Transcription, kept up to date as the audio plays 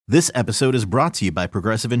This episode is brought to you by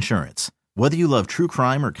Progressive Insurance. Whether you love true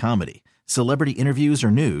crime or comedy, celebrity interviews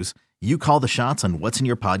or news, you call the shots on what's in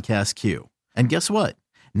your podcast queue. And guess what?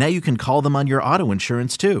 Now you can call them on your auto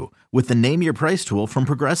insurance too with the Name Your Price tool from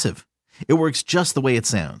Progressive. It works just the way it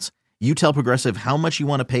sounds. You tell Progressive how much you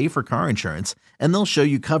want to pay for car insurance, and they'll show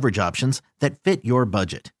you coverage options that fit your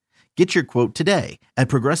budget. Get your quote today at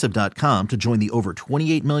Progressive.com to join the over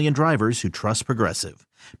 28 million drivers who trust Progressive.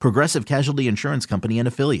 Progressive Casualty Insurance Company and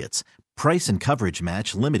Affiliates. Price and coverage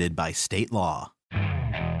match limited by state law.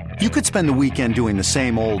 You could spend the weekend doing the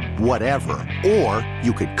same old whatever, or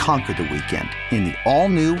you could conquer the weekend in the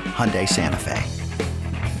all-new Hyundai Santa Fe.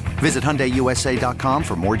 Visit HyundaiUSA.com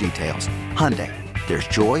for more details. Hyundai, there's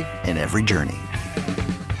joy in every journey.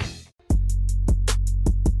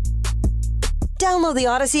 Download the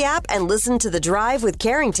Odyssey app and listen to The Drive with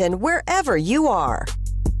Carrington wherever you are.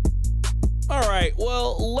 All right,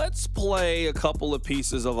 well, let's play a couple of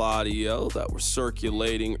pieces of audio that were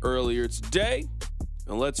circulating earlier today,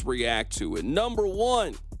 and let's react to it. Number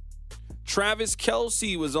one, Travis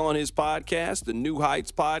Kelce was on his podcast, the New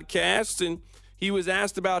Heights podcast, and he was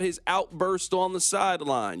asked about his outburst on the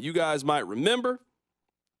sideline. You guys might remember,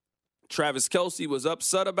 Travis Kelce was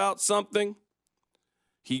upset about something.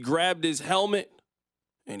 He grabbed his helmet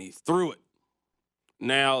and he threw it.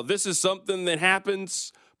 Now, this is something that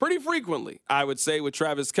happens pretty frequently, I would say, with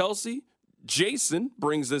Travis Kelce. Jason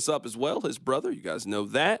brings this up as well, his brother. You guys know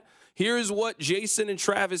that. Here's what Jason and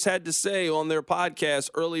Travis had to say on their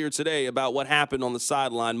podcast earlier today about what happened on the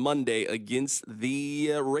sideline Monday against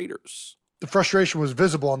the Raiders. The frustration was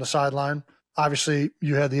visible on the sideline. Obviously,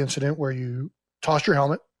 you had the incident where you tossed your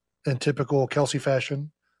helmet in typical Kelce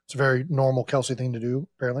fashion. It's a very normal Kelce thing to do,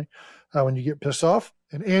 apparently, when you get pissed off.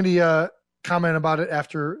 And Andy commented about it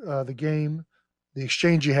after the game, the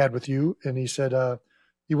exchange he had with you, and he said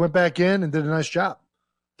he went back in and did a nice job.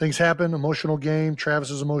 Things happen, emotional game. Travis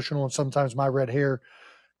is emotional, and sometimes my red hair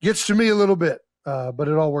gets to me a little bit, but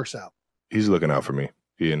it all works out. He's looking out for me,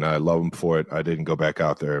 and I love him for it. I didn't go back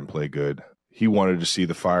out there and play good. He wanted to see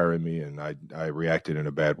the fire in me, and I reacted in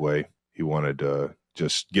a bad way. He wanted to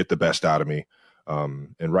just get the best out of me.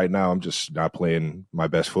 And right now I'm just not playing my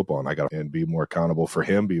best football, and I got to be more accountable for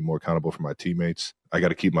him, be more accountable for my teammates. I got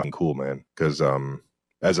to keep my cool, man, because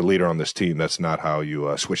as a leader on this team, that's not how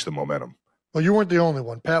you switch the momentum. Well, you weren't the only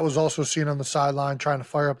one. Pat was also seen on the sideline trying to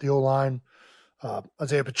fire up the O-line.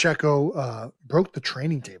 Isaiah Pacheco broke the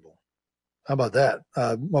training table. How about that?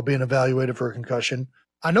 While being evaluated for a concussion.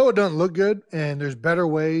 I know it doesn't look good, and there's better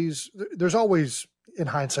ways. There's always, in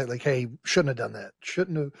hindsight, like, hey, shouldn't have done that.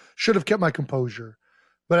 Should have kept my composure.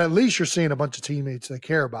 But at least you're seeing a bunch of teammates that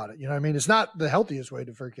care about it. You know what I mean? It's not the healthiest way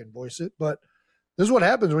to freaking voice it, but this is what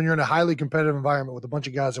happens when you're in a highly competitive environment with a bunch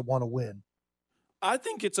of guys that want to win. I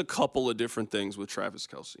think it's a couple of different things with Travis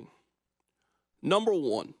Kelce. Number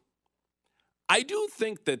one, I do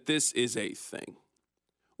think that this is a thing.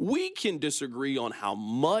 We can disagree on how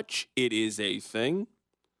much it is a thing.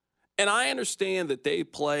 And I understand that they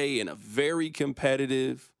play in a very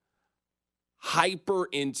competitive,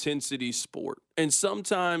 hyper-intensity sport. And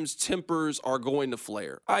sometimes tempers are going to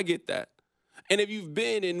flare. I get that. And if you've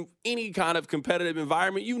been in any kind of competitive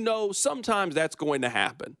environment, you know sometimes that's going to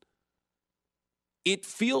happen. It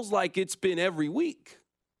feels like it's been every week.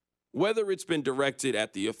 Whether it's been directed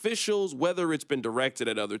at the officials, whether it's been directed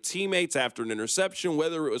at other teammates after an interception,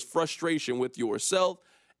 whether it was frustration with yourself,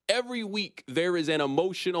 every week there is an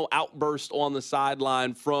emotional outburst on the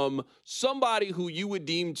sideline from somebody who you would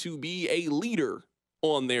deem to be a leader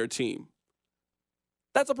on their team.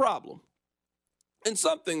 That's a problem. And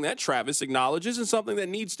something that Travis acknowledges and something that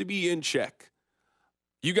needs to be in check.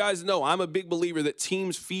 You guys know I'm a big believer that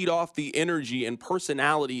teams feed off the energy and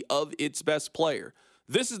personality of its best player.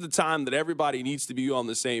 This is the time that everybody needs to be on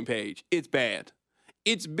the same page. It's bad.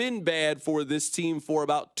 It's been bad for this team for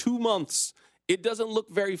about 2 months. It doesn't look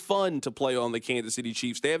very fun to play on the Kansas City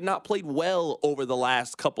Chiefs. They have not played well over the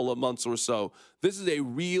last couple of months or so. This is a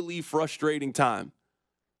really frustrating time.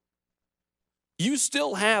 You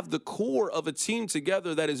still have the core of a team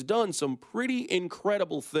together that has done some pretty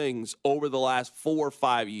incredible things over the last 4 or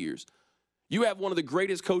 5 years. You have one of the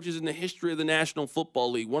greatest coaches in the history of the National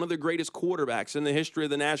Football League, one of the greatest quarterbacks in the history of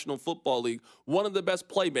the National Football League, one of the best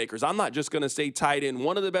playmakers. I'm not just going to say tight end,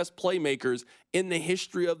 one of the best playmakers in the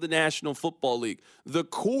history of the National Football League. The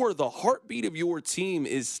core, the heartbeat of your team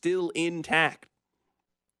is still intact.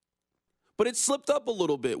 But it slipped up a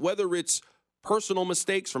little bit, whether it's personal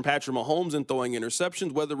mistakes from Patrick Mahomes and throwing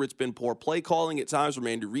interceptions, whether it's been poor play calling at times from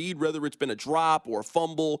Andy Reid, whether it's been a drop or a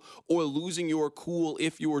fumble or losing your cool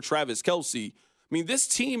if you were Travis Kelce. I mean, this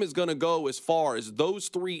team is going to go as far as those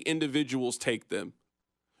three individuals take them.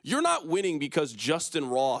 You're not winning because Justin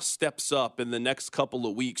Ross steps up in the next couple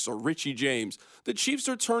of weeks or Richie James. The Chiefs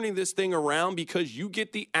are turning this thing around because you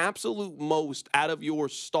get the absolute most out of your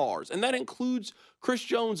stars. And that includes Chris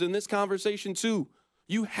Jones in this conversation too.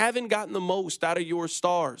 You haven't gotten the most out of your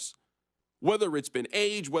stars. Whether it's been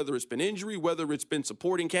age, whether it's been injury, whether it's been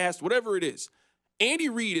supporting cast, whatever it is. Andy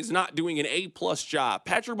Reid is not doing an A-plus job.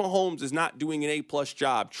 Patrick Mahomes is not doing an A-plus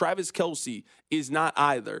job. Travis Kelce is not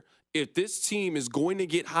either. If this team is going to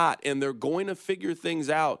get hot and they're going to figure things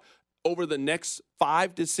out over the next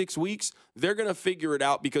 5 to 6 weeks, they're going to figure it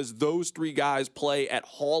out because those three guys play at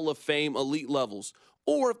Hall of Fame elite levels.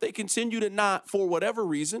 Or if they continue to not, for whatever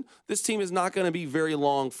reason, this team is not going to be very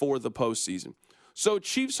long for the postseason. So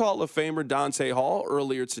Chiefs Hall of Famer Dante Hall,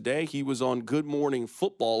 earlier today, he was on Good Morning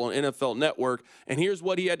Football on NFL Network, and here's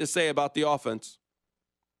what he had to say about the offense.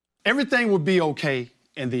 Everything will be okay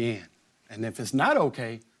in the end. And if it's not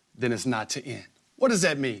okay, then it's not to end. What does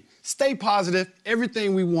that mean? Stay positive.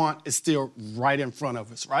 Everything we want is still right in front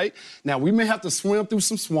of us, right? Now, we may have to swim through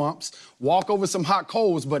some swamps, walk over some hot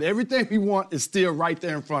coals, but everything we want is still right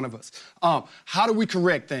there in front of us. How do we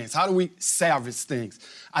correct things? How do we salvage things?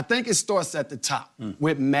 I think it starts at the top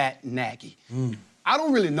with Matt Nagy. I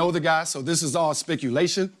don't really know the guy, so this is all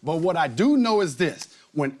speculation, but what I do know is this.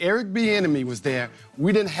 When Eric Bieniemy was there,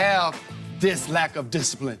 we didn't have this lack of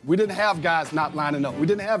discipline. We didn't have guys not lining up. We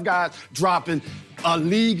didn't have guys dropping a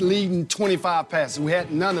league-leading 25 passes. We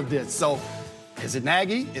had none of this. So is it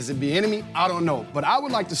Nagy? Is it Bieniemy? I don't know. But I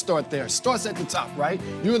would like to start there. Starts at the top, right?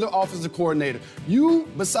 You're the offensive coordinator. You,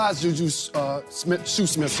 besides Juju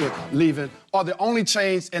Smith-Schuster leaving, are the only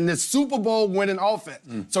change in this Super Bowl winning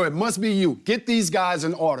offense. So it must be you. Get these guys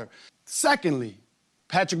in order. Secondly,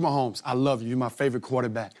 Patrick Mahomes, I love you. You're my favorite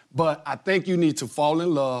quarterback. But I think you need to fall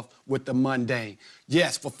in love with the mundane.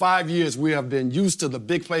 Yes, for 5 years we have been used to the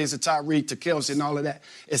big plays of Tyreek, to Kelce, and all of that.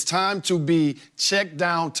 It's time to be check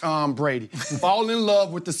down Tom Brady. Fall in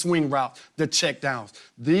love with the swing route, the check downs.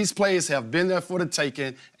 These plays have been there for the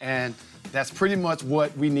taking, and that's pretty much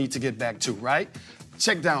what we need to get back to, right?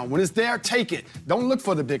 Check down. When it's there, take it. Don't look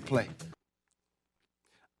for the big play.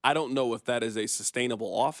 I don't know if that is a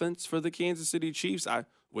sustainable offense for the Kansas City Chiefs. I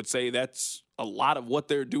would say that's a lot of what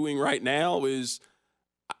they're doing right now is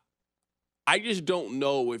I just don't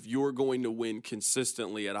know if you're going to win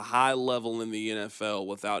consistently at a high level in the NFL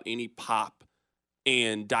without any pop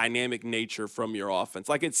and dynamic nature from your offense.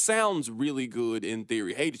 Like, it sounds really good in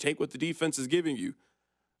theory. Hey, to take what the defense is giving you.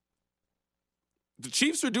 The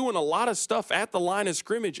Chiefs are doing a lot of stuff at the line of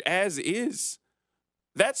scrimmage as is.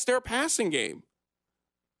 That's their passing game.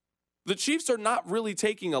 The Chiefs are not really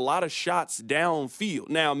taking a lot of shots downfield.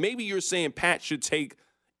 Now, maybe you're saying Pat should take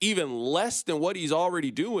even less than what he's already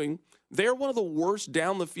doing. They're one of the worst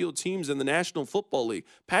down-the-field teams in the National Football League.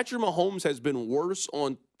 Patrick Mahomes has been worse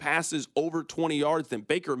on passes over 20 yards than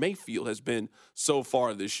Baker Mayfield has been so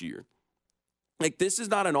far this year. Like, this is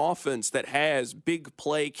not an offense that has big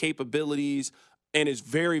play capabilities and is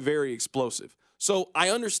very, very explosive. So I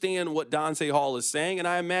understand what Dante Hall is saying, and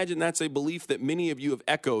I imagine that's a belief that many of you have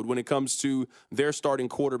echoed when it comes to their starting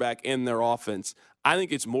quarterback and their offense. I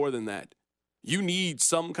think it's more than that. You need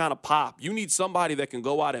some kind of pop. You need somebody that can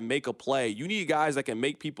go out and make a play. You need guys that can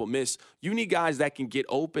make people miss. You need guys that can get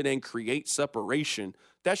open and create separation.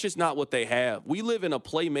 That's just not what they have. We live in a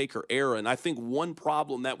playmaker era, and I think one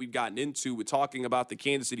problem that we've gotten into with talking about the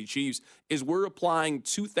Kansas City Chiefs is we're applying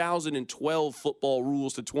 2012 football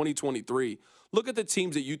rules to 2023. Look at the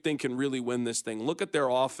teams that you think can really win this thing. Look at their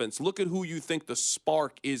offense. Look at who you think the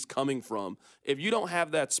spark is coming from. If you don't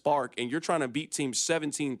have that spark and you're trying to beat teams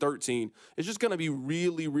 17-13, it's just going to be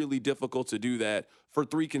really, really difficult to do that for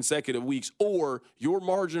 3 consecutive weeks. Or your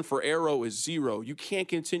margin for error is 0. You can't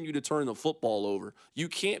continue to turn the football over. You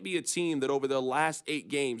can't be a team that over the last 8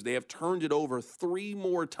 games, they have turned it over 3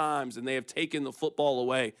 more times than they have taken the football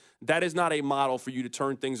away. That is not a model for you to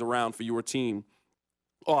turn things around for your team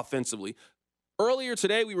offensively. Earlier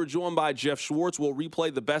today, we were joined by Jeff Schwartz. We'll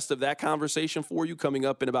replay the best of that conversation for you coming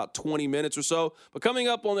up in about 20 minutes or so. But coming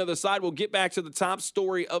up on the other side, we'll get back to the top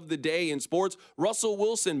story of the day in sports. Russell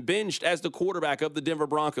Wilson benched as the quarterback of the Denver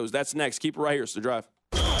Broncos. That's next. Keep it right here. It's The Drive.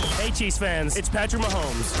 Hey, Chiefs fans, it's Patrick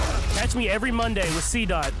Mahomes. Catch me every Monday with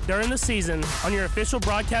C-Dot during the season on your official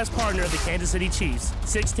broadcast partner of the Kansas City Chiefs,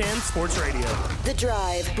 610 Sports Radio. The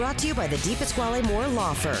Drive, brought to you by the DePasquale Moore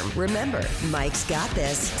Law Firm. Remember, Mike's got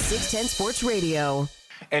this, 610 Sports Radio.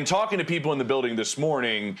 And talking to people in the building this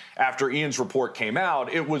morning after Ian's report came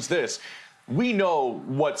out, it was this. we know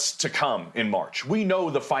what's to come in March. We know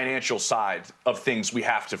the financial side of things we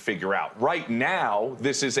have to figure out. Right now,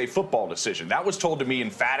 this is a football decision. That was told to me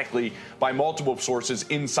emphatically by multiple sources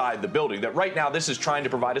inside the building, that right now this is trying to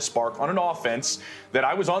provide a spark on an offense that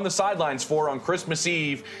I was on the sidelines for on Christmas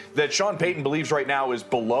Eve, that Sean Payton believes right now is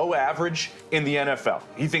below average in the NFL.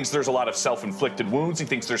 He thinks there's a lot of self-inflicted wounds. He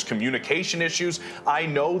thinks there's communication issues. I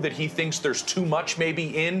know that he thinks there's too much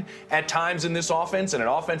maybe in at times in this offense, and an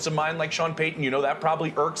offensive mind like Sean Payton, you know, that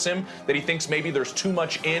probably irks him, that he thinks maybe there's too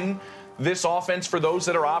much in this offense for those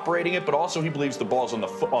that are operating it, but also he believes the ball's on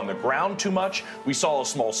the ground too much. We saw a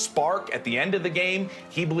small spark at the end of the game.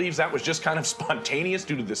 He believes that was just kind of spontaneous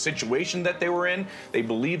due to the situation that they were in. They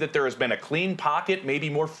believe that there has been a clean pocket maybe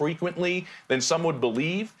more frequently than some would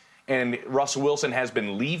believe, and Russell Wilson has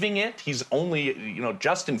been leaving it. He's only,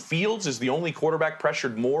 Justin Fields is the only quarterback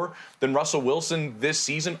pressured more than Russell Wilson this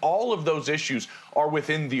season. All of those issues are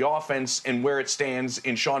within the offense and where it stands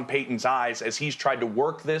in Sean Payton's eyes as he's tried to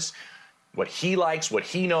work this, what he likes, what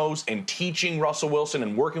he knows, and teaching Russell Wilson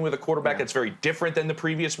and working with a quarterback that's very different than the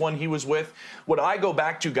previous one he was with. What I go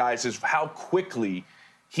back to, guys, is how quickly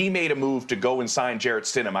he made a move to go and sign Jarrett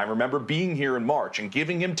Stidham. I remember being here in March and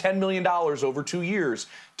giving him $10 million over 2 years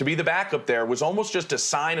to be the backup there was almost just a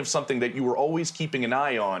sign of something that you were always keeping an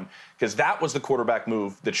eye on, because that was the quarterback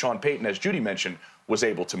move that Sean Payton, as Judy mentioned, was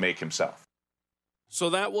able to make himself. So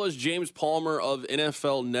that was James Palmer of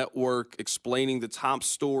NFL Network explaining the top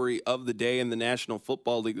story of the day in the National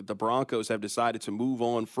Football League, that the Broncos have decided to move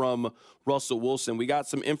on from Russell Wilson. We got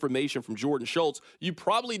some information from Jordan Schultz. You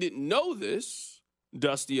probably didn't know this,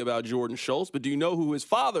 Dusty, about Jordan Schultz, but do you know who his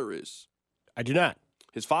father is? I do not.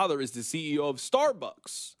 His father is the CEO of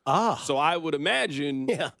Starbucks. So I would imagine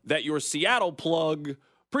that your Seattle plug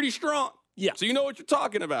pretty strong. Yeah. So you know what you're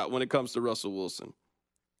talking about when it comes to Russell Wilson.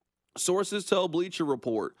 Sources tell Bleacher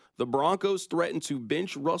Report the Broncos threatened to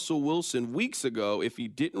bench Russell Wilson weeks ago if he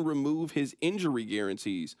didn't remove his injury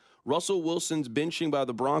guarantees. Russell Wilson's benching by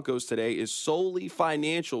the Broncos today is solely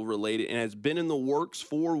financial related and has been in the works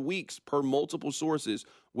for weeks, per multiple sources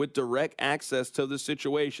with direct access to the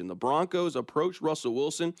situation. The Broncos approached Russell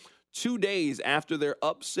Wilson 2 days after their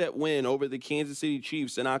upset win over the Kansas City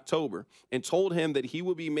Chiefs in October and told him that he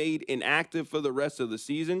would be made inactive for the rest of the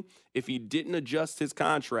season if he didn't adjust his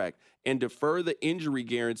contract and defer the injury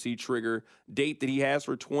guarantee trigger date that he has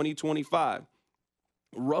for 2025.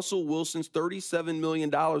 Russell Wilson's $37 million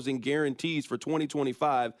in guarantees for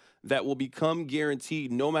 2025 that will become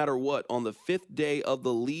guaranteed no matter what on the 5th day of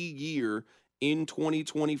the league year in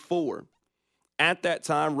 2024. At that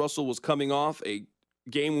time, Russell was coming off a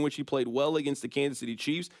game in which he played well against the Kansas City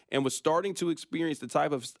Chiefs and was starting to experience the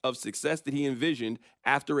type of success that he envisioned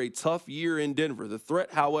after a tough year in Denver. The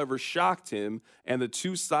threat, however, shocked him, and the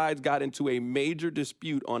two sides got into a major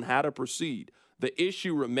dispute on how to proceed. The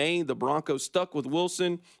issue remained. The Broncos stuck with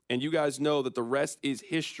Wilson, and you guys know that the rest is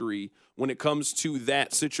history when it comes to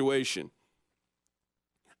that situation.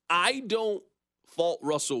 I don't fault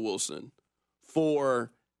Russell Wilson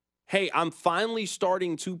for, hey, I'm finally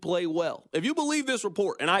starting to play well. If you believe this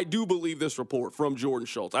report, and I do believe this report from Jordan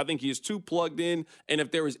Schultz, I think he is too plugged in, and if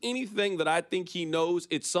there is anything that I think he knows,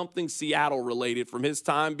 it's something Seattle-related from his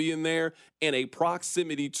time being there and a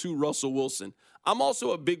proximity to Russell Wilson. I'm also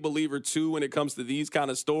a big believer, too, when it comes to these kind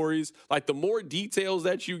of stories. Like, the more details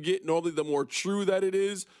that you get, normally the more true that it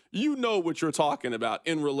is, you know what you're talking about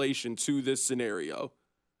in relation to this scenario.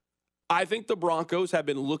 I think the Broncos have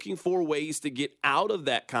been looking for ways to get out of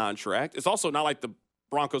that contract. It's also not like the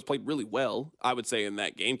Broncos played really well, I would say, in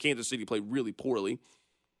that game. Kansas City played really poorly.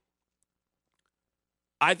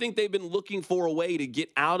 I think they've been looking for a way to get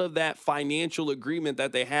out of that financial agreement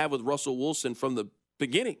that they have with Russell Wilson from the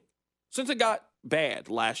beginning. Since it got bad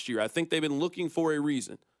last year, I think they've been looking for a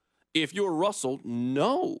reason. If you're Russell,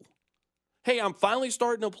 no. Hey, I'm finally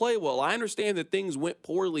starting to play well. I understand that things went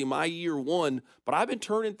poorly my year one, but I've been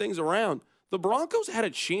turning things around. The Broncos had a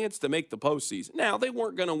chance to make the postseason. Now, they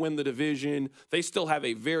weren't going to win the division. They still have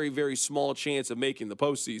a very, very small chance of making the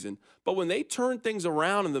postseason. But when they turned things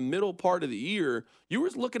around in the middle part of the year, you were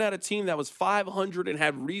looking at a team that was 500 and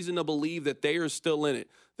had reason to believe that they are still in it.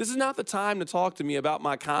 This is not the time to talk to me about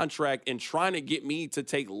my contract and trying to get me to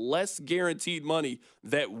take less guaranteed money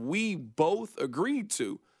that we both agreed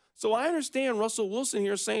to. So I understand Russell Wilson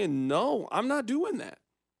here saying, no, I'm not doing that.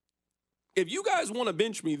 If you guys want to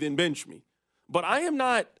bench me, then bench me. But I am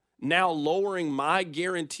not now lowering my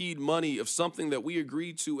guaranteed money of something that we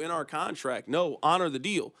agreed to in our contract. No, honor the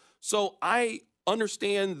deal. So I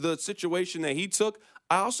understand the situation that he took.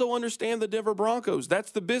 I also understand the Denver Broncos.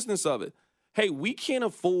 That's the business of it. Hey, we can't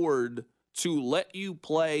afford to let you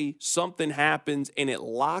play, something happens, and it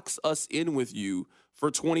locks us in with you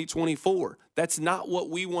for 2024. That's not what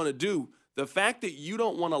we want to do. The fact that you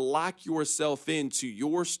don't want to lock yourself into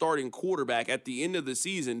your starting quarterback at the end of the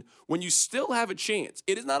season when you still have a chance.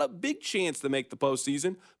 It is not a big chance to make the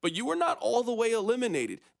postseason, but you are not all the way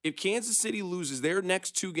eliminated. If Kansas City loses their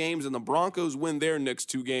next 2 games and the Broncos win their next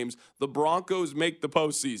 2 games, the Broncos make the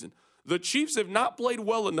postseason. The Chiefs have not played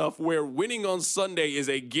well enough where winning on Sunday is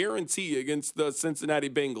a guarantee against the Cincinnati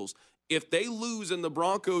Bengals. If they lose and the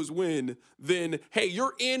Broncos win, then, hey,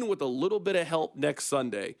 you're in with a little bit of help next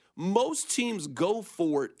Sunday. Most teams go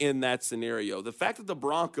for it in that scenario. The fact that the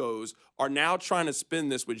Broncos are now trying to spin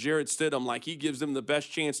this with Jarrett Stidham like he gives them the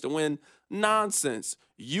best chance to win, nonsense.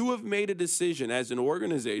 You have made a decision as an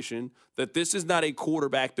organization that this is not a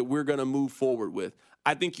quarterback that we're going to move forward with.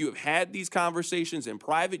 I think you have had these conversations in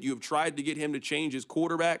private. You have tried to get him to change his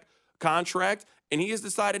quarterback contract, and he has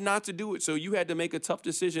decided not to do it. So you had to make a tough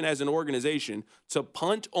decision as an organization to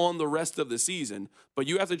punt on the rest of the season, but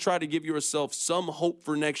you have to try to give yourself some hope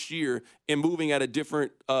for next year in moving at a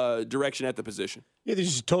different direction at the position. Yeah, this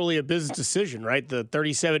is totally a business decision, right? The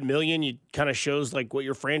 $37 million, you kind of shows like what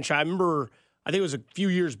your franchise. I remember, I think it was a few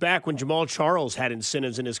years back when Jamal Charles had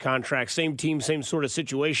incentives in his contract. Same team, same sort of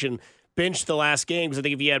situation. Benched the last game because I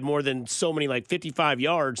think if he had more than so many, like 55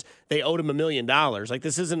 yards, they owed him $1 million. Like,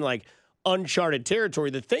 this isn't like uncharted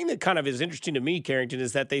territory. The thing that kind of is interesting to me, Carrington,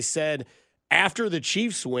 is that they said after the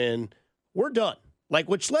Chiefs win, we're done. Like,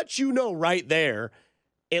 which lets you know right there,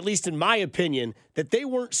 at least in my opinion, that they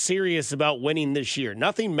weren't serious about winning this year.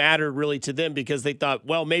 Nothing mattered really to them because they thought,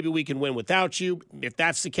 well, maybe we can win without you. If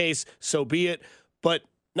that's the case, so be it. But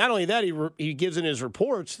not only that, he gives in his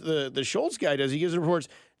reports, the Schultz guy does, he gives in reports,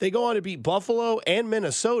 they go on to beat Buffalo and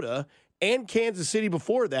Minnesota and Kansas City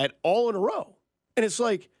before that all in a row. And it's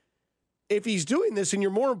like, if he's doing this and you're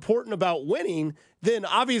more important about winning, then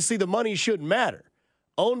obviously the money shouldn't matter.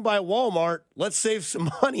 Owned by Walmart, let's save some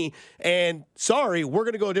money. And sorry, we're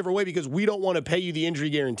going to go a different way because we don't want to pay you the injury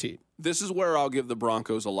guarantee. This is where I'll give the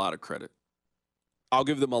Broncos a lot of credit. I'll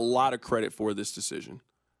give them a lot of credit for this decision.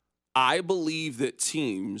 I believe that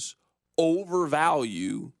teams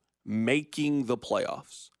overvalue making the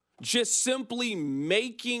playoffs. Just simply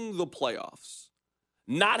making the playoffs.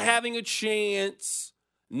 Not having a chance,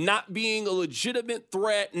 not being a legitimate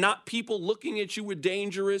threat, not people looking at you as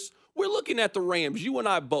dangerous. We're looking at the Rams. You and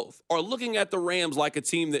I both are looking at the Rams like a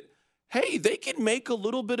team that, hey, they can make a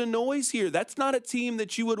little bit of noise here. That's not a team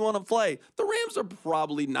that you would want to play. The Rams are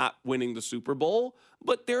probably not winning the Super Bowl,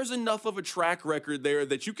 but there's enough of a track record there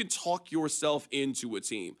that you can talk yourself into a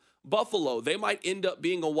team. Buffalo, they might end up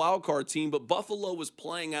being a wild card team, but Buffalo was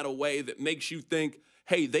playing at a way that makes you think,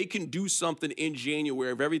 hey, they can do something in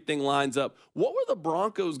January if everything lines up. What were the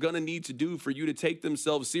Broncos going to need to do for you to take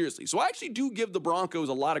themselves seriously? So I actually do give the Broncos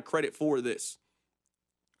a lot of credit for this.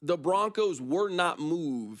 The Broncos were not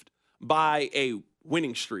moved by a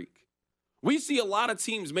winning streak. We see a lot of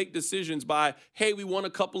teams make decisions by, hey, we won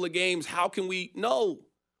a couple of games. How can we? No,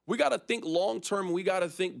 we got to think long-term. We got to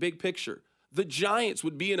think big picture. The Giants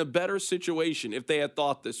would be in a better situation if they had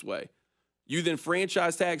thought this way. You then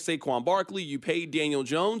franchise tag Saquon Barkley. You paid Daniel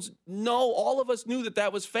Jones. No, all of us knew that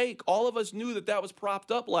that was fake. All of us knew that that was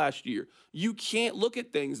propped up last year. You can't look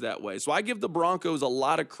at things that way. So I give the Broncos a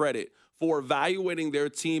lot of credit for evaluating their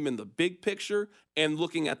team in the big picture and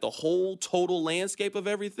looking at the whole total landscape of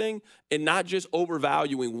everything and not just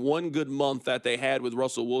overvaluing one good month that they had with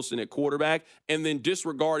Russell Wilson at quarterback and then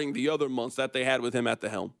disregarding the other months that they had with him at the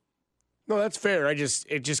helm. No, that's fair. It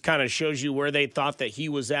just kind of shows you where they thought that he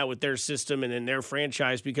was at with their system and in their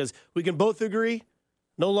franchise, because we can both agree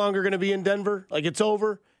no longer going to be in Denver. Like, it's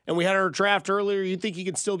over. And we had our draft earlier. You think he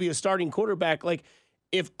could still be a starting quarterback? Like,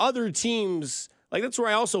 if other teams, like, that's where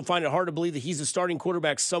I also find it hard to believe that he's a starting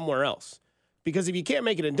quarterback somewhere else. Because if you can't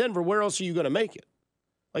make it in Denver, where else are you going to make it?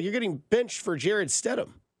 Like, you're getting benched for Jarrett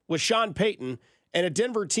Stidham with Sean Payton and a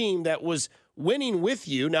Denver team that was winning with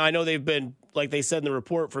you. Now, I know they've been, like they said in the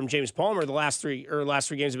report from James Palmer, the last three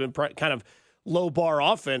games have been kind of low bar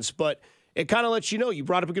offense, but it kind of lets you know. You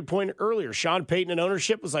brought up a good point earlier. Sean Payton and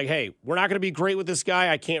ownership was like, hey, we're not going to be great with this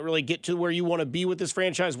guy. I can't really get to where you want to be with this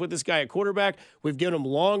franchise, with this guy at quarterback. We've given him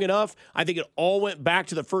long enough. I think it all went back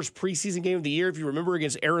to the first preseason game of the year. If you remember,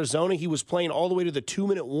 against Arizona, he was playing all the way to the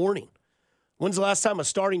 2-minute warning. When's the last time a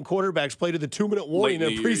starting quarterback's played to the 2-minute warning in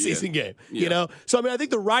a preseason game? Yeah. You know? So, I mean, I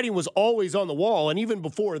think the writing was always on the wall. And even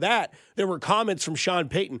before that, there were comments from Sean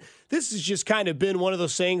Payton. This has just kind of been one of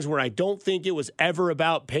those things where I don't think it was ever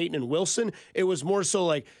about Payton and Wilson. It was more so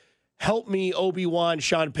like, help me, Obi-Wan,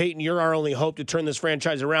 Sean Payton. You're our only hope to turn this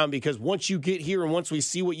franchise around, because once you get here and once we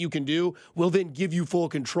see what you can do, we'll then give you full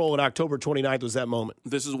control. And October 29th was that moment.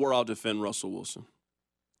 This is where I'll defend Russell Wilson.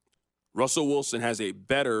 Russell Wilson has a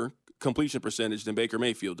better completion percentage than Baker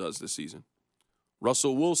Mayfield does this season.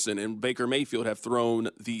 Russell Wilson and Baker Mayfield have thrown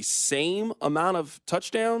the same amount of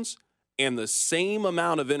touchdowns and the same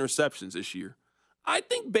amount of interceptions this year. I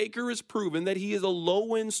think Baker has proven that he is a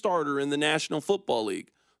low-end starter in the National Football League.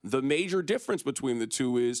 The major difference between the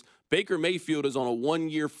two is Baker Mayfield is on a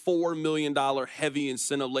one-year, $4 million heavy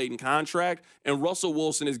incentive-laden contract, and Russell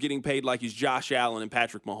Wilson is getting paid like he's Josh Allen and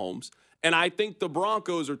Patrick Mahomes. And I think the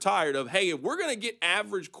Broncos are tired of, hey, if we're going to get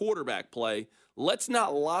average quarterback play, let's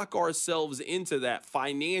not lock ourselves into that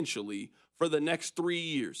financially for the next 3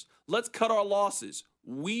 years. Let's cut our losses.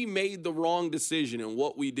 We made the wrong decision in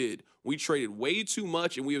what we did. We traded way too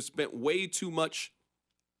much, and we have spent way too much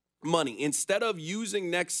money. Instead of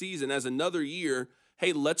using next season as another year,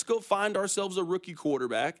 hey, let's go find ourselves a rookie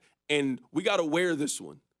quarterback, and we got to wear this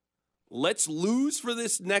one. Let's lose for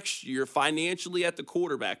this next year financially at the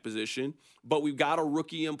quarterback position, but we've got a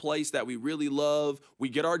rookie in place that we really love. We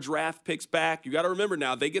get our draft picks back. You got to remember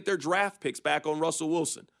now, they get their draft picks back on Russell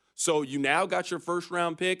Wilson. So you now got your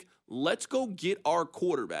first-round pick. Let's go get our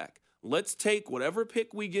quarterback. Let's take whatever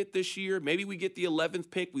pick we get this year. Maybe we get the 11th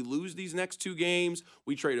pick. We lose these next two games.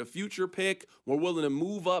 We trade a future pick. We're willing to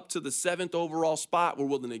move up to the 7th overall spot. We're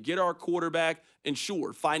willing to get our quarterback. And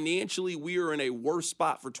sure, financially, we are in a worse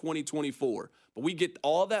spot for 2024. But we get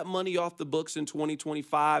all that money off the books in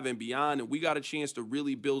 2025 and beyond, and we got a chance to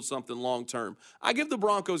really build something long-term. I give the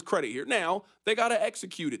Broncos credit here. Now, they got to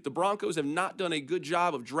execute it. The Broncos have not done a good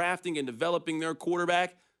job of drafting and developing their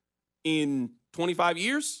quarterback in 25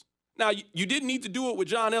 years. Now, you didn't need to do it with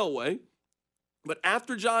John Elway, but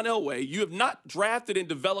after John Elway, you have not drafted and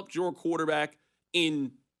developed your quarterback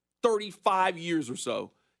in 35 years or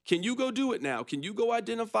so. Can you go do it now? Can you go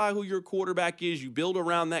identify who your quarterback is? You build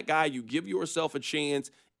around that guy. You give yourself a chance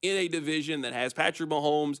in a division that has Patrick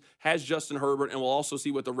Mahomes, has Justin Herbert, and we'll also see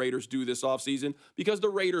what the Raiders do this offseason, because the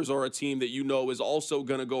Raiders are a team that you know is also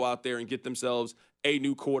going to go out there and get themselves a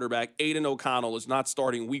new quarterback. Aiden O'Connell is not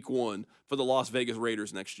starting week 1 for the Las Vegas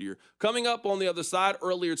Raiders next year. Coming up on the other side,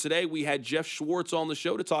 earlier today, we had Jeff Schwartz on the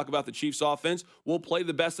show to talk about the Chiefs offense. We'll play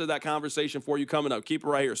the best of that conversation for you coming up. Keep it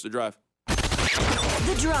right here. It's The Drive.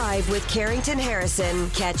 The Drive with Carrington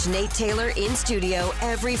Harrison. Catch Nate Taylor in studio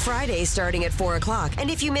every Friday starting at 4 o'clock.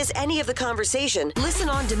 And if you miss any of the conversation, listen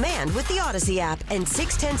on demand with the Odyssey app and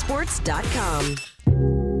 610sports.com.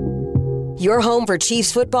 Your home for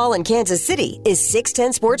Chiefs football in Kansas City is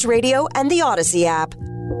 610 Sports Radio and the Odyssey app.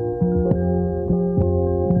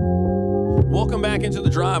 Welcome back into The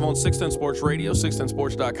Drive on 610 Sports Radio,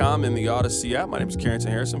 610sports.com, and the Odyssey app. My name is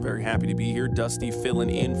Carrington Harris. I'm very happy to be here. Dusty filling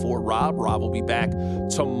in for Rob. Rob will be back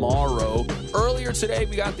tomorrow. Earlier today,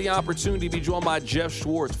 we got the opportunity to be joined by Jeff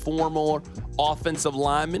Schwartz, former offensive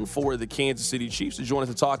lineman for the Kansas City Chiefs, to join us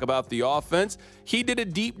to talk about the offense. He did a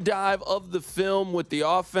deep dive of the film with the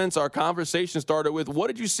offense. Our conversation started with, what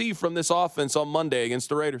did you see from this offense on Monday against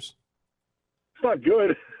the Raiders? It's not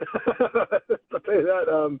good. I'll tell you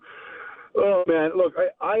that. Oh, man, look,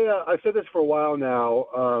 I've said this for a while now,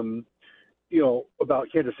 about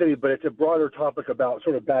Kansas City, but it's a broader topic about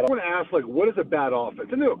sort of bad. I want to ask, what is a bad offense?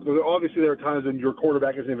 And obviously there are times when your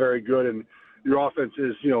quarterback isn't very good and your offense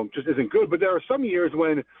is, just isn't good. But there are some years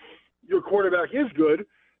when your quarterback is good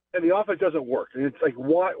and the offense doesn't work. And it's like,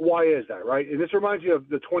 why is that, right? And this reminds me of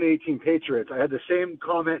the 2018 Patriots. I had the same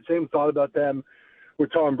comment, same thought about them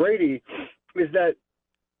with Tom Brady, is that,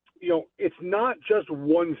 it's not just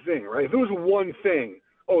one thing, right? If it was one thing,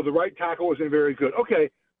 the right tackle isn't very good. Okay,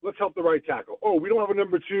 let's help the right tackle. We don't have a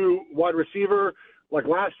number 2 wide receiver like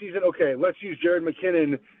last season. Okay, let's use Jared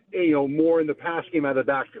McKinnon, more in the pass game out of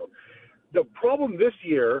the backfield. The problem this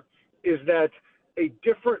year is that a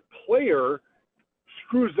different player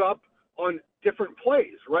screws up on different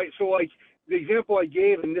plays, right? So, the example I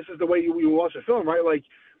gave, and this is the way you watch the film, right?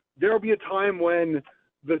 There'll be a time when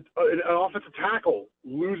an offensive tackle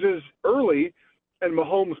loses early and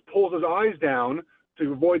Mahomes pulls his eyes down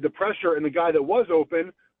to avoid the pressure, and the guy that was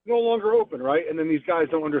open, no longer open, right? And then these guys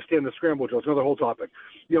don't understand the scramble drill. It's another whole topic.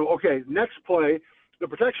 Okay, next play, the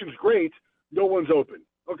protection's great, no one's open.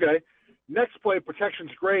 Okay, next play,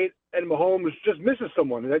 protection's great, and Mahomes just misses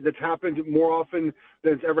someone. That's happened more often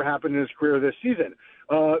than it's ever happened in his career this season.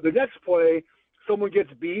 The next play, someone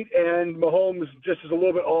gets beat, and Mahomes just is a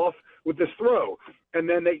little bit off with this throw. And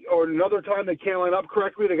then another time they can't line up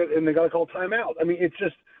correctly, they got to call timeout. I mean, it's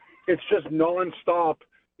just nonstop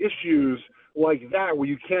issues like that where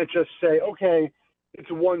you can't just say, okay, it's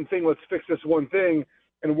one thing, let's fix this one thing.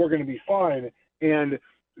 and we're going to be fine. And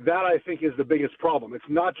that, I think, is the biggest problem. It's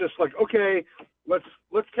not just like, okay, let's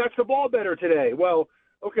catch the ball better today. Well,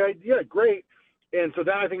 okay, yeah, great. And so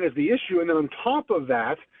that, I think, is the issue. And then on top of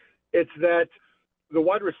that, it's that the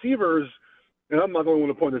wide receivers, and I'm not the only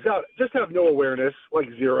one to point this out, just have no awareness, like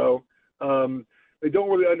zero. They don't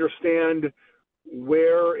really understand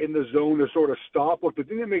where in the zone to sort of stop. Look, the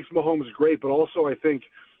thing that makes Mahomes great, but also I think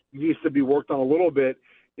needs to be worked on a little bit,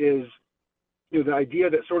 is the idea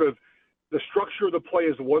that sort of the structure of the play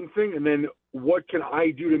is one thing, and then what can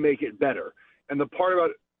I do to make it better? And the part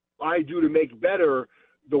about I do to make better,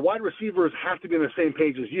 the wide receivers have to be on the same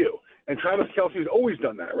page as you. And Travis Kelce's always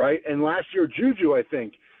done that, right? And last year, Juju, I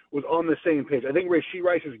think, was on the same page. I think Rashee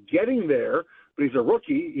Rice is getting there, but he's a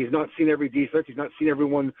rookie. He's not seen every defense. He's not seen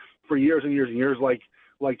everyone for years and years and years like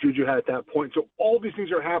Juju had at that point. So all these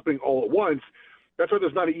things are happening all at once. That's why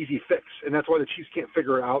there's not an easy fix, and that's why the Chiefs can't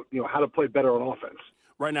figure out, how to play better on offense.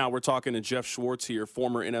 Right now, we're talking to Jeff Schwartz here,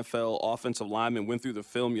 former NFL offensive lineman, went through the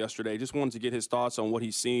film yesterday. Just wanted to get his thoughts on what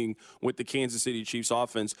he's seeing with the Kansas City Chiefs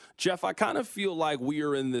offense. Jeff, I kind of feel like we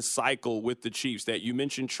are in this cycle with the Chiefs that you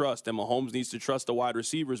mentioned trust, and Mahomes needs to trust the wide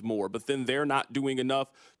receivers more, but then they're not doing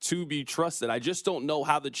enough to be trusted. I just don't know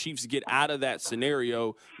how the Chiefs get out of that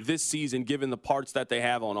scenario this season, given the parts that they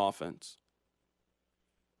have on offense.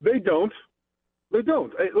 They don't.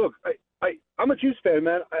 I'm a Chiefs fan,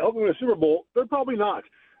 man. I hope they win a Super Bowl. They're probably not.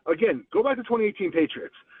 Again, go back to 2018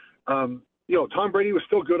 Patriots. Tom Brady was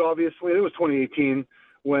still good, obviously. It was 2018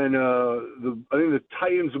 when I think the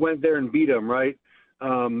Titans went there and beat them, right?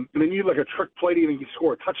 And then you had like a trick play to even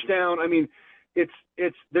score a touchdown. I mean,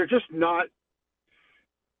 they're just not.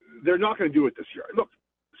 They're not going to do it this year. Look,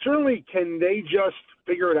 certainly, can they just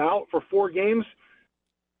figure it out for 4 games?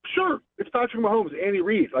 Sure, it's Patrick Mahomes, Andy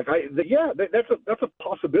Reid. That's a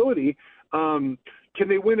possibility. Can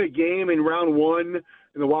they win a game in round 1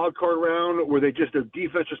 in the wild card round where their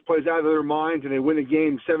defense just plays out of their minds and they win a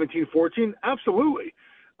game 17-14? Absolutely.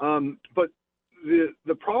 But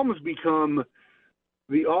the problems become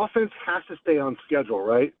the offense has to stay on schedule,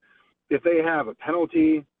 right? If they have a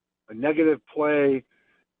penalty, a negative play,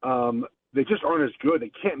 they just aren't as good.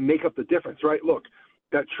 They can't make up the difference, right? Look,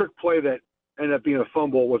 that trick play that ended up being a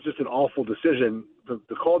fumble was just an awful decision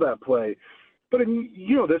to call that play. But in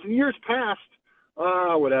years past,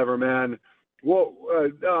 whatever, man. Well,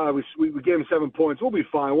 we gave him 7 points. We'll be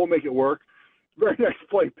fine. We'll make it work. Very next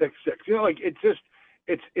play, pick 6.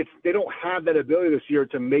 It's they don't have that ability this year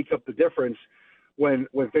to make up the difference when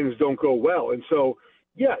things don't go well. And so,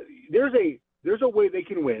 yeah, there's a way they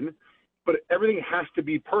can win, but everything has to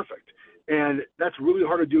be perfect. And that's really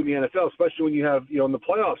hard to do in the NFL, especially when you have, in the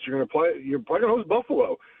playoffs, you're probably going to host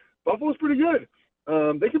Buffalo. Buffalo's pretty good.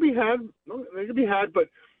 They could be had, but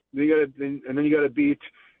then you got to beat,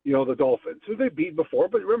 the Dolphins, who they beat before.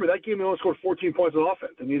 But remember, that game they only scored 14 points on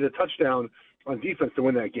offense and needed a touchdown on defense to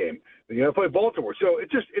win that game. Then you got to play Baltimore. So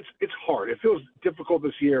it's hard. It feels difficult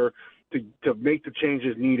this year to make the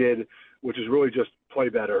changes needed, which is really just play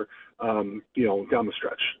better, down the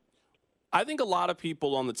stretch. I think a lot of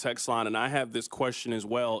people on the text line, and I have this question as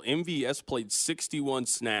well, MVS played 61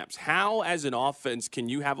 snaps. How, as an offense, can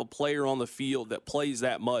you have a player on the field that plays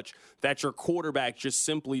that much that your quarterback just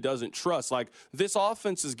simply doesn't trust? Like, this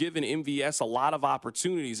offense has given MVS a lot of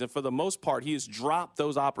opportunities, and for the most part, he has dropped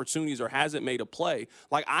those opportunities or hasn't made a play.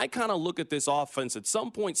 Like, I kind of look at this offense. At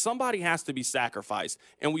some point, somebody has to be sacrificed,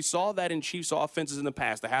 and we saw that in Chiefs offenses in the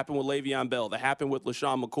past. That happened with Le'Veon Bell. That happened with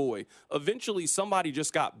LaShawn McCoy. Eventually, somebody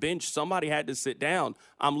just got benched. Somebody had to sit down.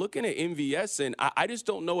 I'm looking at MVS, and I just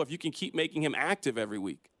don't know if you can keep making him active every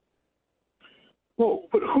week. Well,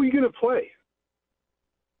 but who are you going to play?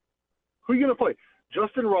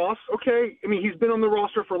 Justin Ross, okay. I mean, he's been on the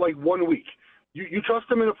roster for like 1 week. You trust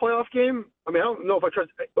him in a playoff game? I mean, I don't know if I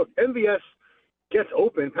trust. Look, MVS gets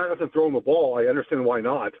open. Pat doesn't throw him the ball. I understand why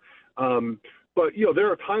not. But,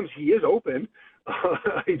 there are times he is open.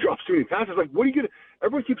 He drops too many passes. Like, what are you going to –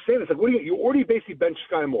 everyone keeps saying this. Like, you already basically benched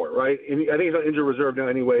Sky Moore, right? And I think he's on injured reserve now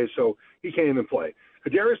anyway, so he can't even play.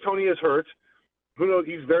 Kadarius Toney is hurt. Who knows?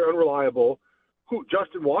 He's very unreliable.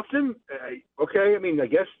 Justin Watson? Okay, I mean, I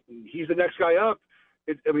guess he's the next guy up.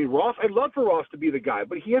 Ross – I'd love for Ross to be the guy,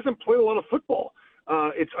 but he hasn't played a lot of football.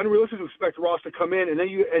 It's unrealistic to expect Ross to come in, and then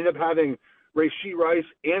you end up having Rashee Rice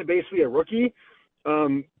and basically a rookie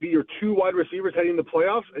be your 2 wide receivers heading into the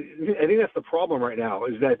playoffs. I think that's the problem right now,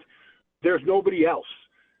 is that there's nobody else.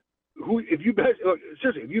 If you bench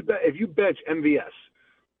MVS,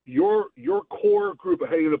 your core group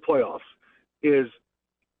heading into the playoffs is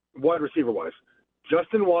wide receiver wise.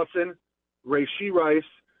 Justin Watson, Rashee Rice,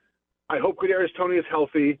 I hope Kadarius Toney is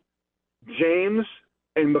healthy, James,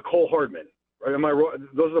 and McCole Hardman, Right? Am I wrong?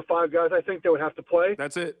 Those are the 5 guys I think that would have to play.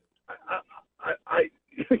 That's it.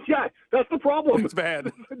 Yeah, that's the problem. It's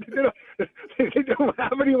bad. They don't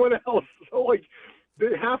have anyone else. So, like,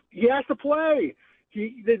 he has to play.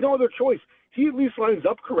 There's no other choice. He at least lines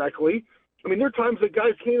up correctly. I mean, there are times that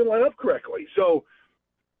guys can't even line up correctly. So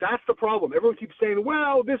that's the problem. Everyone keeps saying,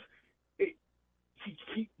 well, there's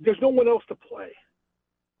no one else to play.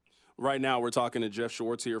 Right now, we're talking to Jeff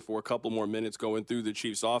Schwartz here for a couple more minutes going through the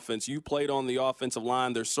Chiefs' offense. You played on the offensive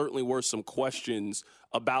line. There certainly were some questions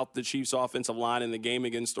about the Chiefs' offensive line in the game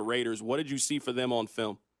against the Raiders. What did you see for them on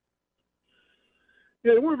film?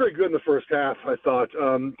 Yeah, they weren't very good in the first half, I thought.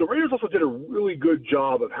 The Raiders also did a really good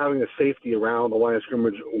job of having a safety around the line of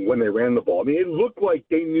scrimmage when they ran the ball. I mean, it looked like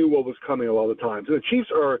they knew what was coming a lot of the times. And the Chiefs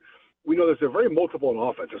we know they're very multiple in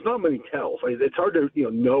offense. There's not many tells. It's hard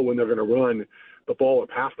to know when they're going to run the ball or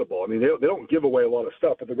pass the ball. I mean, they don't give away a lot of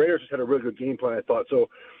stuff, but the Raiders just had a really good game plan, I thought. So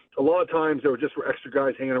a lot of times there were just extra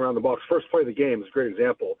guys hanging around the box. First play of the game is a great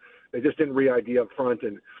example. They just didn't re-ID up front,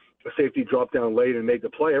 and a safety dropped down late and made the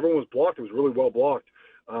play. Everyone was blocked. It was really well blocked.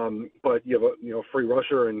 But you have a free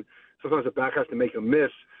rusher, and sometimes the back has to make a miss.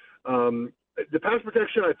 The pass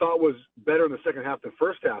protection I thought was better in the second half than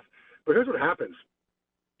first half. But here's what happens.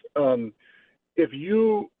 If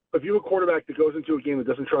you have a quarterback that goes into a game that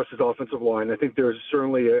doesn't trust his offensive line, I think there's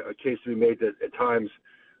certainly a case to be made that at times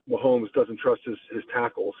Mahomes doesn't trust his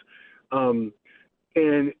tackles. And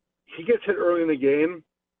he gets hit early in the game,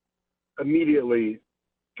 immediately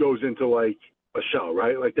goes into like a shell,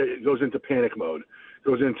 right? Like it goes into panic mode.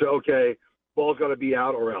 Goes into, okay, ball's got to be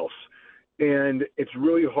out or else. And it's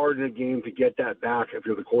really hard in a game to get that back if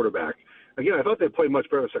you're the quarterback. Again, I thought they played much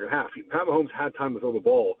better in the second half. Pat Mahomes had time to throw the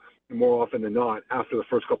ball more often than not after the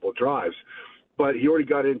first couple of drives. But he already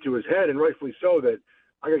got into his head, and rightfully so, that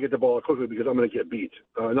I got to get the ball out quickly because I'm going to get beat.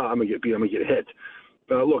 I'm going to get beat. I'm going to get hit.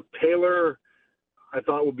 Look, Taylor, I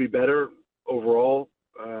thought would be better overall.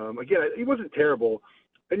 Again, he wasn't terrible.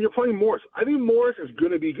 And you're playing Morris. I think Morris is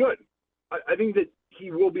going to be good. I think that he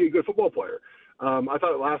will be a good football player. I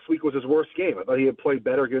thought last week was his worst game. I thought he had played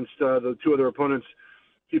better against the 2 other opponents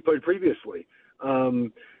he played previously.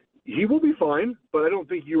 He will be fine, but I don't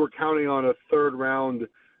think you were counting on a third-round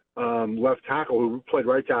left tackle who played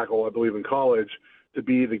right tackle, I believe, in college, to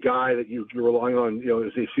be the guy that you're relying on,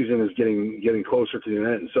 as the season is getting closer to the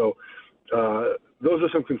end. So those are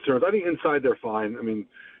some concerns. I think inside they're fine. I mean,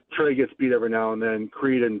 Trey gets beat every now and then.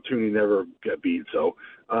 Creed and Tooney never get beat. So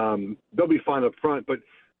they'll be fine up front. But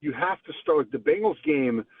you have to start the Bengals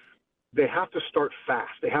game. They have to start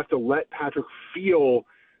fast. They have to let Patrick feel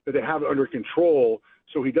that they have it under control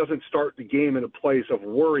so he doesn't start the game in a place of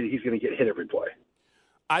worry he's going to get hit every play.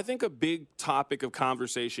 I think a big topic of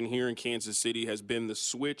conversation here in Kansas City has been the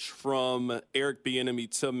switch from Eric Bieniemy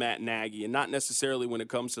to Matt Nagy, and not necessarily when it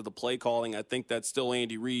comes to the play calling. I think that's still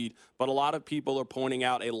Andy Reid, but a lot of people are pointing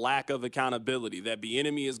out a lack of accountability, that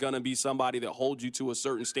Bieniemy is going to be somebody that holds you to a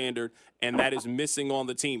certain standard, and that is missing on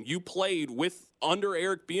the team. You played under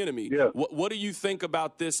Eric Bieniemy. Yeah. What do you think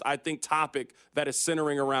about this, I think, topic that is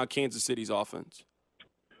centering around Kansas City's offense?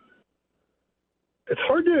 It's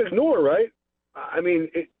hard to ignore, right? I mean,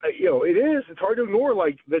 it is. It's hard to ignore.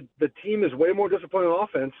 Like the team is way more disciplined on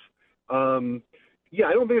offense. Yeah,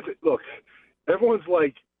 I don't think look. Everyone's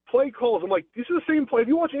like play calls. I'm like, these are the same plays. If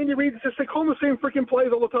you watch Andy Reid, they call them the same freaking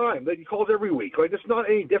plays all the time that he calls every week. Like it's not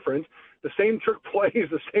any different. The same trick plays,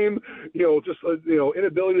 the same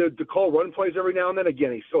inability to call run plays every now and then.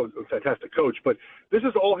 Again, he's still a fantastic coach, but this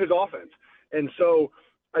is all his offense, and so.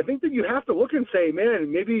 I think that you have to look and say, man,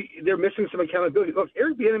 maybe they're missing some accountability. Look,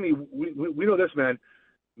 Eric Bieniemy, we know this, man,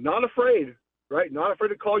 not afraid, right? Not afraid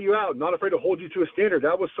to call you out, not afraid to hold you to a standard.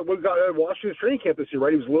 That was what got Washington's training camp this year,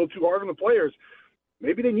 right? He was a little too hard on the players.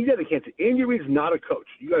 Maybe they need that in Kansas. Andy Reid's not a coach.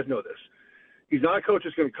 You guys know this. He's not a coach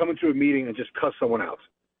that's going to come into a meeting and just cuss someone out.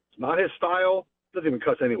 It's not his style. Doesn't even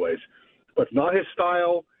cuss anyways. But it's not his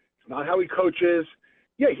style. It's not how he coaches.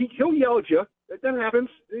 Yeah, he'll yell at you. That happens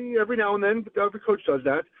every now and then. Every coach does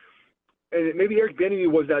that. And maybe Eric Bieniemy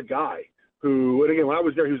was that guy who, and again, when I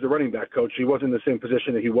was there, he was the running back coach. He wasn't in the same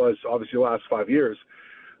position that he was, obviously, the last 5 years.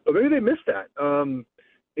 But maybe they missed that.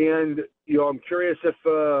 And, I'm curious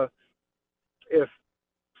if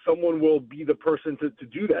someone will be the person to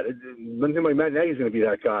do that. Nothing like Matt Nagy's going to be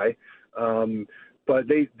that guy. But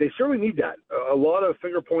they certainly need that. A lot of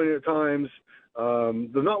finger pointing at times.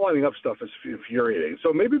 The not lining up stuff is infuriating.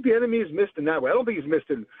 So maybe Bieniemy is missed in that way. I don't think he's missed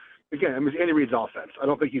in, again, Andy Reid's offense. I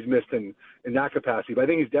don't think he's missed in that capacity, but I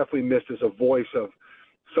think he's definitely missed as a voice of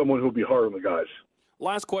someone who'll be hard on the guys.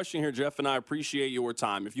 Last question here, Jeff, and I appreciate your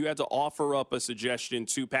time. If you had to offer up a suggestion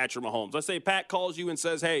to Patrick Mahomes, let's say Pat calls you and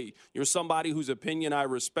says, hey, you're somebody whose opinion I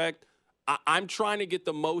respect. I'm trying to get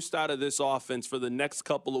the most out of this offense for the next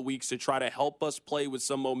couple of weeks to try to help us play with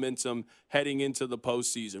some momentum heading into the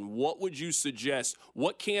postseason. What would you suggest?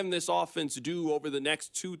 What can this offense do over the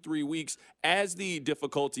next 2-3 weeks as the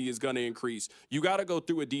difficulty is going to increase? You got to go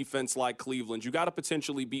through a defense like Cleveland. You got to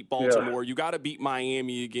potentially beat Baltimore. Yeah. You got to beat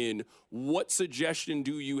Miami again. What suggestion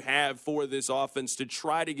do you have for this offense to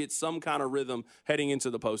try to get some kind of rhythm heading into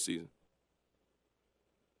the postseason?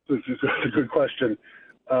 This is a good question.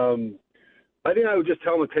 I think I would just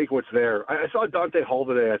tell him to take what's there. I saw Dante Hall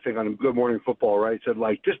today, I think, on Good Morning Football, right? Said,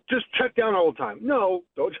 like, just check down all the time. No,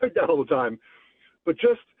 don't check down all the time. But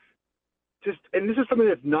just and this is something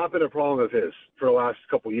that's not been a problem of his for the last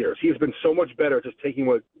couple of years. He's been so much better just taking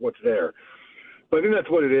what's there. But I think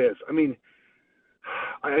that's what it is. I mean,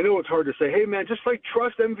 I know it's hard to say, hey, man, just, like,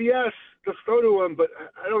 trust MVS. Just throw to him. But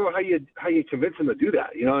I don't know how you convince him to do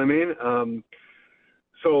that. You know what I mean?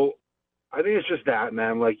 So I think it's just that,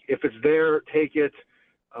 man. Like, if it's there, take it.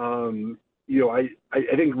 I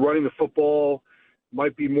think running the football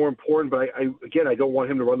might be more important, but I don't want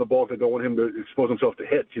him to run the ball because I don't want him to expose himself to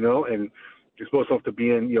hits, and expose himself to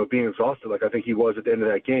being exhausted like I think he was at the end of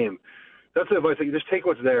that game. That's the advice. Like, just take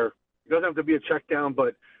what's there. It doesn't have to be a check down,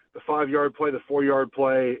 but the 5-yard play, the 4-yard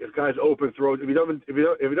play, if guy's open, throw it. If he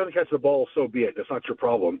doesn't catch the ball, so be it. That's not your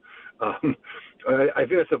problem. I think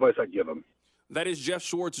that's the advice I'd give him. That is Jeff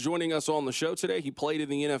Schwartz joining us on the show today. He played in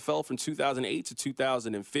the NFL from 2008 to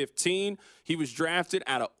 2015. He was drafted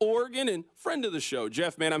out of Oregon and friend of the show.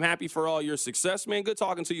 Jeff, man, I'm happy for all your success, man. Good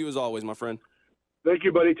talking to you as always, my friend. Thank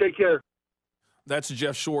you, buddy. Take care. That's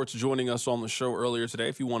Jeff Schwartz joining us on the show earlier today.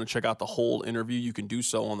 If you want to check out the whole interview, you can do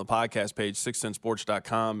so on the podcast page,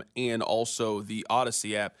 610sports.com, and also the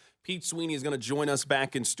Odyssey app. Pete Sweeney is going to join us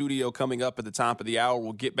back in studio coming up at the top of the hour.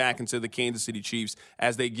 We'll get back into the Kansas City Chiefs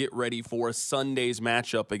as they get ready for Sunday's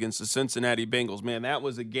matchup against the Cincinnati Bengals. Man, that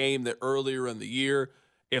was a game that earlier in the year,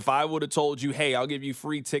 if I would have told you, hey, I'll give you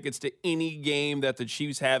free tickets to any game that the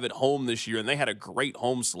Chiefs have at home this year, and they had a great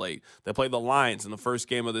home slate. They played the Lions in the first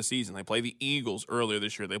game of the season. They played the Eagles earlier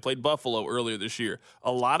this year. They played Buffalo earlier this year.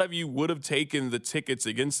 A lot of you would have taken the tickets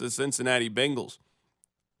against the Cincinnati Bengals.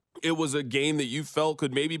 It was a game that you felt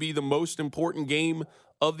could maybe be the most important game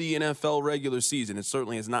of the NFL regular season. It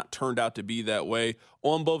certainly has not turned out to be that way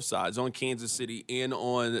on both sides, on Kansas City and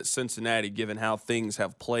on Cincinnati, given how things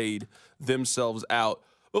have played themselves out.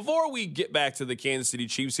 Before we get back to the Kansas City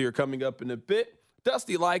Chiefs here coming up in a bit,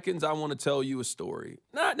 Dusty Likens, I want to tell you a story.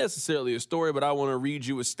 Not necessarily a story, but I want to read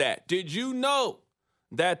you a stat. Did you know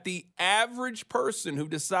that the average person who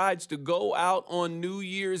decides to go out on New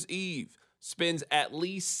Year's Eve spends at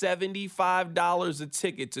least $75 a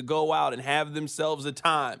ticket to go out and have themselves a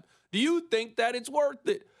time? Do you think that it's worth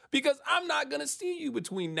it? Because I'm not going to see you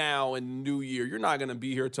between now and New Year. You're not going to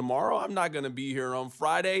be here tomorrow. I'm not going to be here on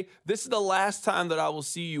Friday. This is the last time that I will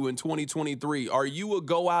see you in 2023. Are you a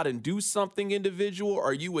go out and do something individual?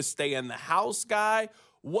 Are you a stay in the house guy?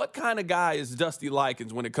 What kind of guy is Dusty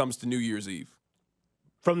Likens when it comes to New Year's Eve?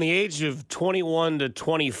 From the age of 21 to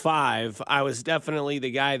 25, I was definitely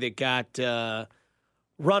the guy that got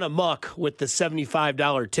run amok with the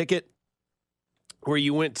 $75 ticket, where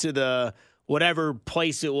you went to the whatever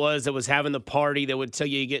place it was that was having the party that would tell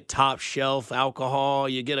you get top shelf alcohol,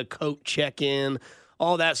 you get a coat check-in,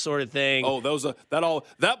 all that sort of thing. Oh,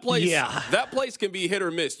 that place. Yeah. That place can be hit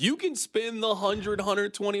or miss. You can spend the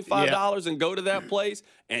 $125 and go to that place,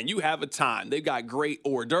 and you have a time. They've got great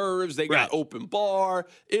hors d'oeuvres. They got open bar.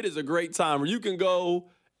 It is a great time where you can go,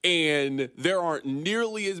 and there aren't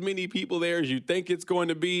nearly as many people there as you think it's going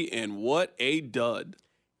to be. And what a dud!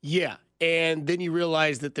 Yeah. And then you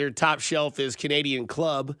realize that their top shelf is Canadian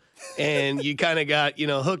Club, and you kind of got,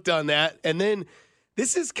 hooked on that. And then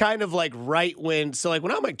this is kind of like right when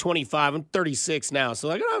I'm like 25, I'm 36 now. So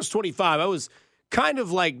like when I was 25, I was kind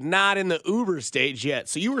of like not in the Uber stage yet.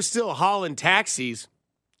 So you were still hauling taxis,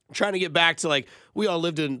 trying to get back to like, we all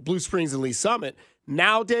lived in Blue Springs and Lee Summit.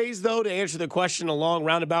 Nowadays, though, to answer the question a long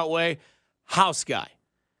roundabout way, house guy.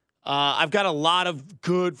 I've got a lot of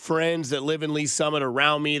good friends that live in Lee Summit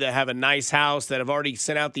around me that have a nice house that have already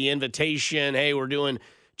sent out the invitation. Hey, we're doing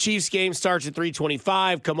Chiefs game, starts at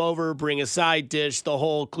 3:25. Come over, bring a side dish, the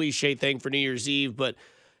whole cliche thing for New Year's Eve. But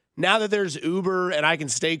now that there's Uber and I can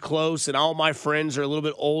stay close and all my friends are a little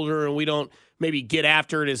bit older and we don't maybe get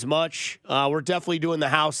after it as much, we're definitely doing the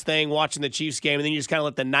house thing, watching the Chiefs game, and then you just kind of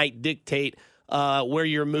let the night dictate where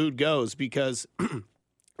your mood goes, because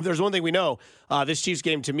if there's one thing we know, this Chiefs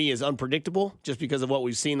game to me is unpredictable just because of what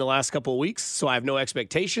we've seen the last couple of weeks, so I have no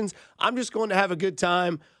expectations. I'm just going to have a good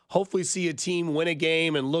time, hopefully see a team win a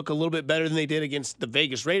game and look a little bit better than they did against the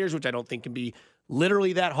Vegas Raiders, which I don't think can be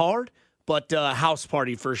literally that hard, but house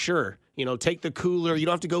party for sure. take the cooler. You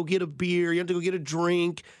don't have to go get a beer. You don't have to go get a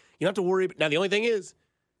drink. You don't have to worry. Now, the only thing is,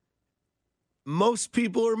 most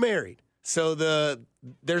people are married. So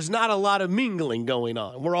there's not a lot of mingling going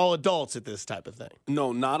on. We're all adults at this type of thing.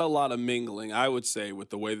 No, not a lot of mingling. I would say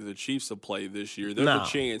with the way that the Chiefs have played this year, there's a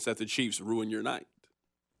chance that the Chiefs ruin your night.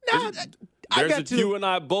 You and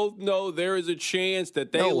I both know there is a chance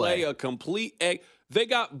that they lay a complete egg. They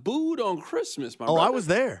got booed on Christmas, my brother. I was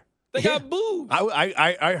there. They got booed.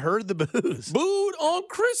 I heard the boos. Booed on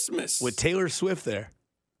Christmas. With Taylor Swift there.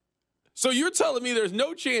 So you're telling me there's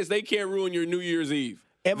no chance they can't ruin your New Year's Eve?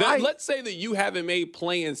 Let's say that you haven't made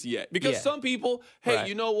plans yet. Because some people,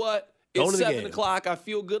 you know what? It's 7 o'clock. I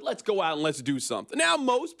feel good. Let's go out and let's do something. Now,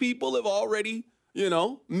 most people have already,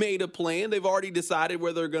 made a plan. They've already decided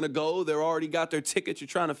where they're going to go. They've already got their tickets. You're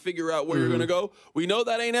trying to figure out where you're going to go. We know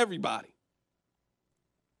that ain't everybody.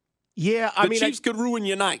 Yeah, the Chiefs could ruin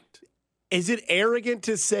your night. Is it arrogant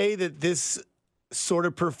to say that this sort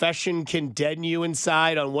of profession can deaden you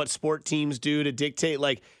inside on what sport teams do to dictate?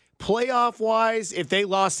 Like, playoff-wise, if they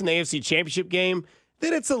lost an AFC championship game,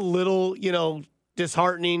 then it's a little,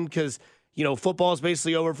 disheartening because, football is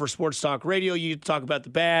basically over for sports talk radio. You talk about the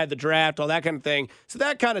bad, the draft, all that kind of thing. So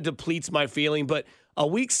that kind of depletes my feeling. But a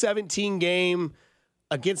Week 17 game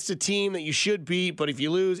against a team that you should beat, but if you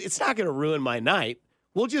lose, it's not going to ruin my night.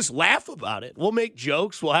 We'll just laugh about it. We'll make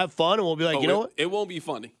jokes. We'll have fun, and we'll be like, you know what? It won't be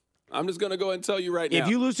funny. I'm just going to go ahead and tell you right now. If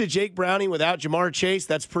you lose to Jake Browning without Jamar Chase,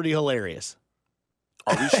 that's pretty hilarious.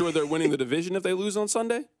 Are we sure they're winning the division if they lose on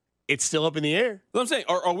Sunday? It's still up in the air. What I'm saying,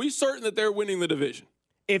 are we certain that they're winning the division?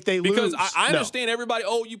 If they lose. Because I understand everybody,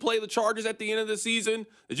 you play the Chargers at the end of the season.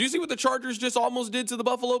 Did you see what the Chargers just almost did to the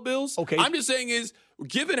Buffalo Bills? Okay. I'm just saying is,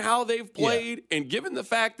 given how they've played and given the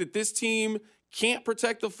fact that this team can't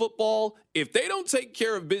protect the football, if they don't take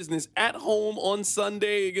care of business at home on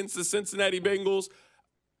Sunday against the Cincinnati Bengals,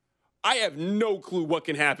 I have no clue what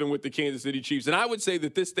can happen with the Kansas City Chiefs. And I would say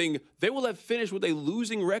that this thing, they will have finished with a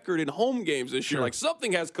losing record in home games this year. Like,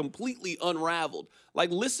 something has completely unraveled. Like,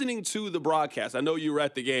 listening to the broadcast, I know you were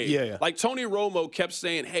at the game. Yeah. Like, Tony Romo kept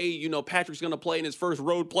saying, hey, Patrick's going to play in his first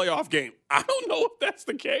road playoff game. I don't know if that's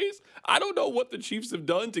the case. I don't know what the Chiefs have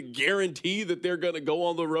done to guarantee that they're going to go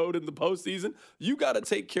on the road in the postseason. You got to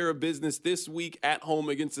take care of business this week at home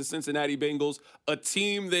against the Cincinnati Bengals, a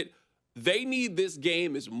team that they need this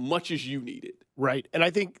game as much as you need it. Right. And I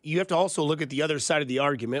think you have to also look at the other side of the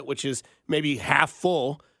argument, which is maybe half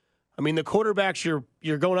full. I mean, the quarterbacks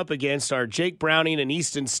you're going up against are Jake Browning and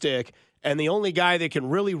Easton Stick, and the only guy that can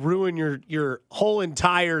really ruin your whole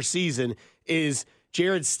entire season is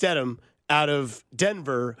Jared Stidham out of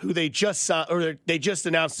Denver, who they just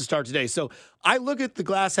announced to start today. So I look at the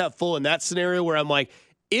glass half full in that scenario where I'm like,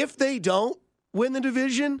 if they don't win the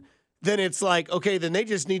division, then it's like, okay, then they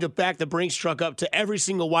just need to back the Brinks truck up to every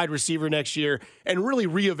single wide receiver next year and really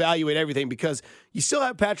reevaluate everything, because you still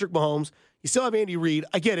have Patrick Mahomes, you still have Andy Reid.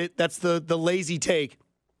 I get it. That's the lazy take.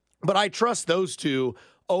 But I trust those two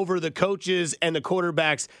over the coaches and the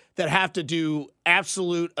quarterbacks that have to do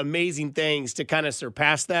absolute amazing things to kind of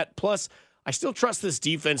surpass that. Plus, I still trust this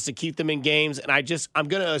defense to keep them in games, and I'm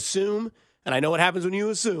going to assume, and I know what happens when you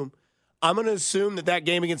assume, I'm going to assume that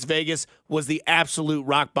game against Vegas was the absolute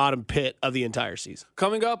rock-bottom pit of the entire season.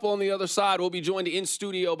 Coming up on the other side, we'll be joined in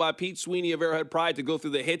studio by Pete Sweeney of Arrowhead Pride to go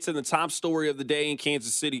through the hits and the top story of the day in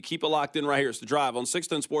Kansas City. Keep it locked in right here. It's The Drive on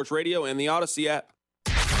 610 Sports Radio and the Odyssey app.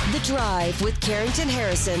 The Drive with Carrington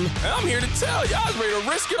Harrison. I'm here to tell you, I was ready to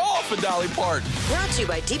risk it all for Dolly Parton. Brought to you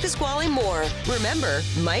by Deep Pasquale Moore. Remember,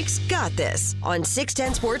 Mike's got this on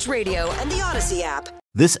 610 Sports Radio and the Odyssey app.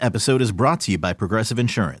 This episode is brought to you by Progressive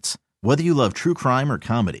Insurance. Whether you love true crime or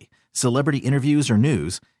comedy, celebrity interviews or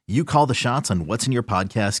news, you call the shots on what's in your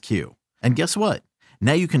podcast queue. And guess what?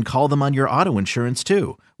 Now you can call them on your auto insurance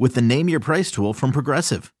too with the Name Your Price tool from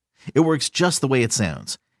Progressive. It works just the way it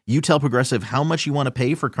sounds. You tell Progressive how much you want to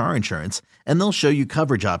pay for car insurance, and they'll show you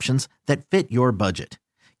coverage options that fit your budget.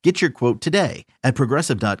 Get your quote today at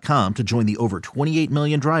Progressive.com to join the over 28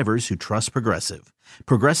 million drivers who trust Progressive.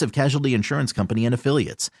 Progressive Casualty Insurance Company and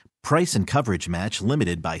Affiliates. Price and coverage match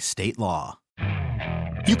limited by state law.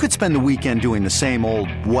 You could spend the weekend doing the same old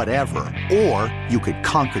whatever, or you could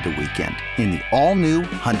conquer the weekend in the all-new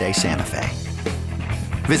Hyundai Santa Fe.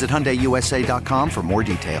 Visit HyundaiUSA.com for more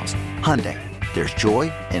details. Hyundai, there's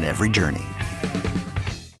joy in every journey.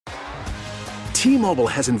 T-Mobile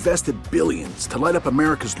has invested billions to light up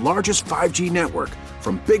America's largest 5G network,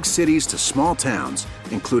 from big cities to small towns,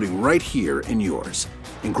 including right here in yours.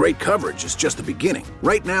 And great coverage is just the beginning.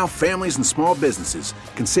 Right now, families and small businesses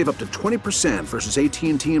can save up to 20% versus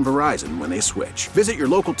AT&T and Verizon when they switch. Visit your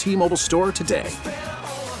local T-Mobile store today.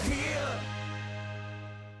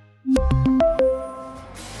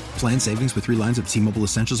 Plan savings with 3 lines of T-Mobile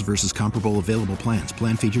Essentials versus comparable available plans.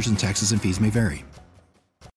 Plan features and taxes and fees may vary.